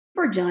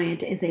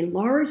supergiant is a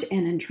large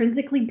and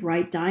intrinsically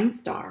bright dying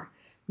star,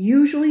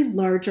 usually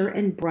larger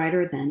and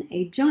brighter than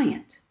a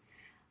giant.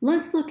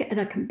 Let's look at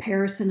a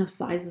comparison of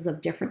sizes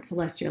of different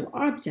celestial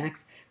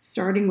objects,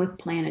 starting with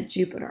planet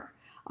Jupiter.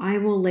 I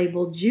will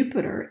label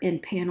Jupiter in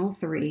panel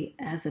 3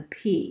 as a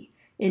P,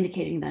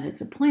 indicating that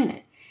it's a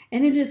planet,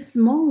 and it is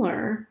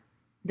smaller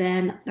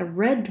than the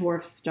red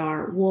dwarf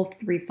star Wolf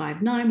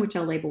 359, which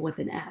I'll label with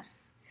an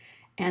S.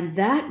 And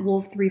that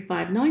Wolf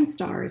 359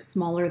 star is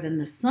smaller than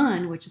the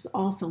Sun, which is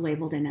also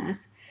labeled an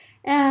S,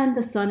 and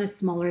the Sun is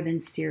smaller than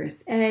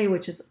Sirius A,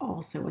 which is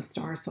also a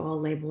star, so I'll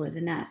label it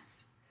an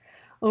S.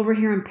 Over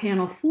here in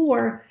panel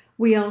 4,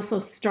 we also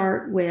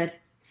start with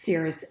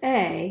Sirius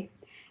A,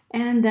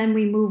 and then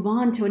we move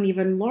on to an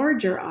even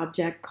larger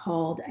object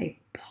called a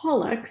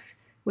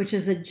Pollux, which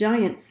is a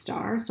giant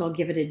star, so I'll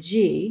give it a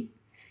G.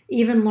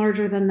 Even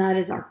larger than that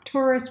is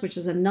Arcturus, which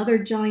is another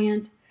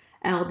giant.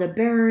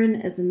 Aldebaran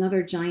is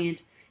another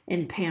giant.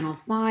 In panel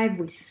 5,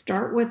 we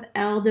start with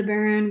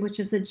Aldebaran, which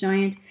is a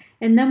giant,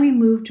 and then we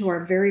move to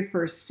our very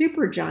first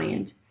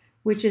supergiant,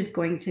 which is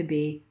going to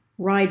be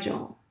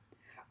Rigel.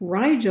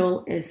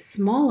 Rigel is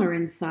smaller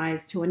in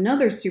size to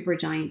another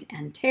supergiant,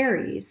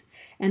 Antares,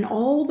 and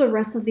all the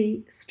rest of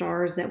the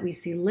stars that we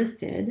see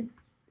listed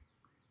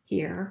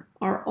here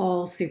are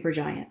all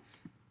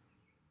supergiants.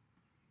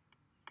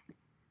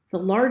 The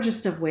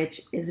largest of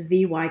which is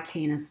VY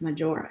Canis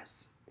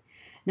Majoris.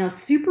 Now,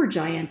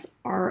 supergiants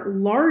are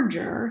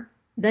larger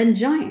than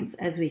giants,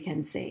 as we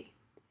can see,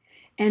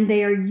 and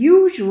they are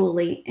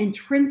usually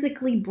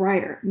intrinsically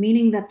brighter,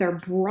 meaning that they're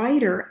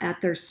brighter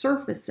at their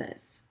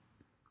surfaces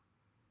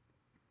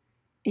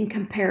in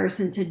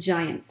comparison to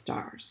giant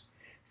stars.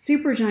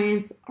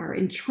 Supergiants are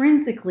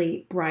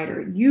intrinsically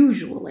brighter,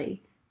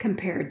 usually,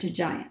 compared to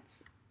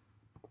giants,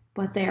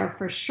 but they are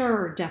for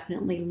sure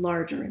definitely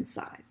larger in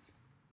size.